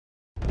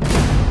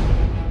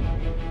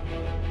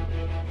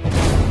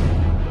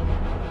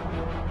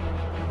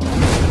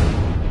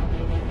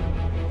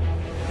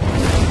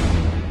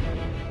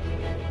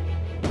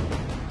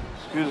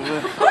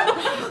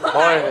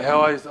Hi,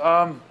 how are you?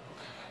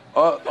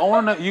 I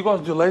want to know, you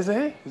guys do laser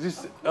hair? Is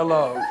this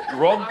Ella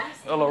Rouge?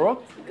 Ella Rouge?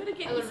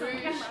 Ella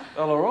Rouge.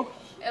 Ella Rouge?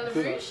 Ella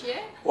Rouge,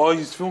 yeah? Oh,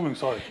 he's filming,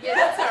 sorry. Yeah,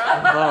 that's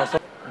alright. No,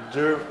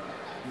 sorry.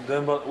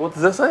 What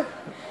does that say?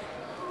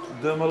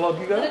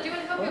 Dermalogica? Do you want to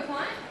help your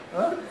client?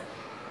 Huh?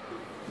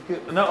 Okay.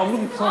 No, I'm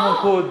looking for someone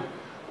called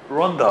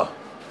Rhonda.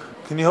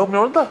 Can you help me,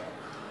 Rhonda?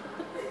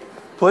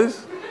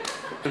 Please?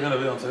 You're going to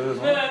be on TV,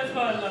 isn't it? No, it's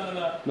fine.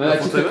 No. No,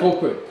 it's just a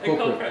corporate.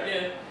 Corporate,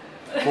 yeah.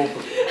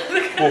 Corporate.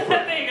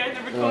 There you go,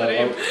 to record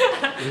him.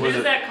 This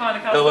is that kind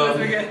of Ella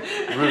customers we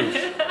get. Rouge.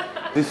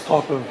 This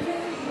type of...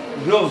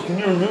 Girls, can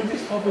you remove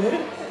this type of hair?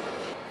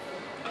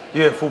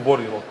 Yeah, full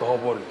body, like the whole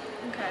body.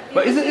 Okay.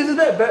 But is it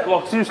that bad?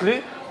 Like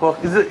seriously?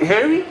 Like is it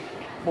hairy?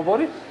 My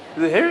body?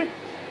 Is it hairy? Is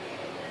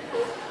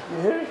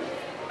it hairy?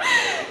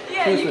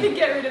 Yeah, you could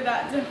get rid of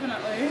that,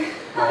 definitely.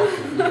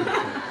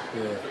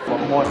 Yeah.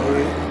 Like my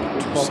hair,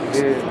 this type of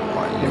hair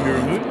can be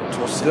removed?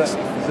 Is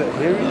that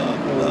hairy?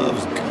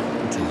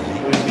 What do you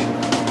mean?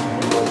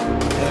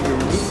 Can it be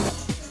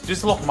removed?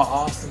 Just like my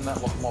ass and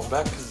that, like my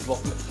back is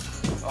like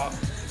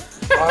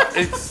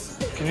it's.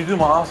 Can you do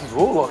my ass as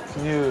well? Like,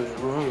 can you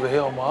remove the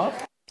hair on my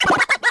ass?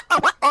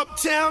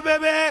 Uptown,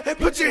 baby,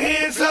 put your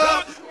hands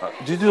up.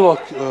 Do you do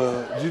like, do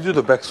you do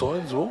the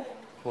backside as well?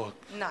 Like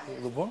No.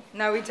 the bottom?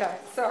 No, we don't.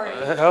 Sorry.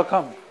 How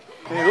come?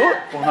 Can you do it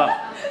or not?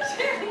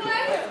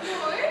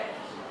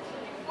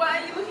 Why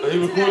are you looking Are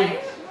you today? recording?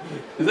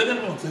 Is that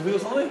gonna be on TV or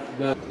something?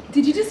 No.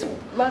 Did you just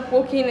like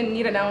walk in and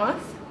you don't know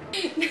us?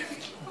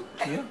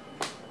 Yeah.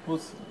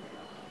 What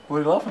are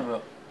you laughing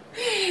about?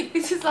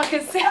 This is like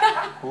a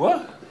setup.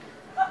 What?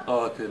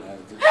 Oh, okay, no.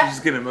 She's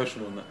just getting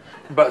emotional on that.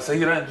 But so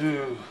you don't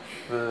do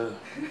the...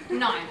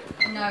 No,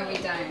 we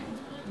don't.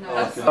 No.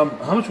 Okay.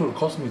 How much would it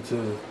cost me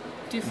to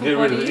Do full get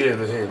rid of body?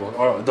 the hair? Like,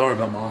 alright, don't worry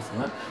about my ass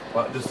and that.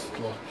 But just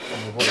like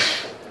on the body.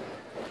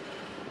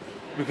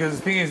 Because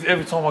the thing is,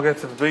 every time I get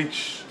to the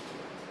beach,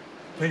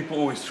 people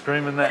always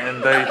screaming that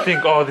and they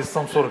think, oh, there's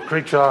some sort of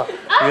creature,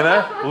 you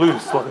know,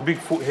 loose, like a big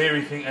foot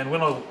hairy thing. And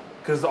when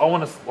because I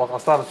want to, like I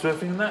started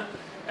surfing and that,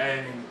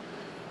 and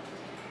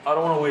I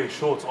don't want to wear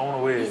shorts, I want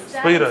to wear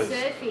speedos.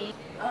 Surfing.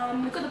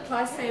 We've got the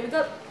price here. We've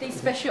got these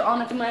special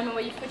on at the moment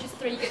where you purchase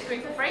 3, you get 3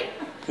 for free.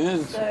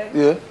 So,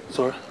 Yeah,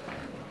 sorry.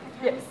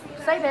 yes,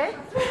 stay there.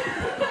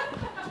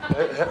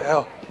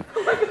 How?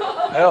 Oh my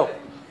God. How?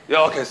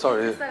 Yeah, okay,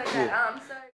 sorry. Yeah. So, okay,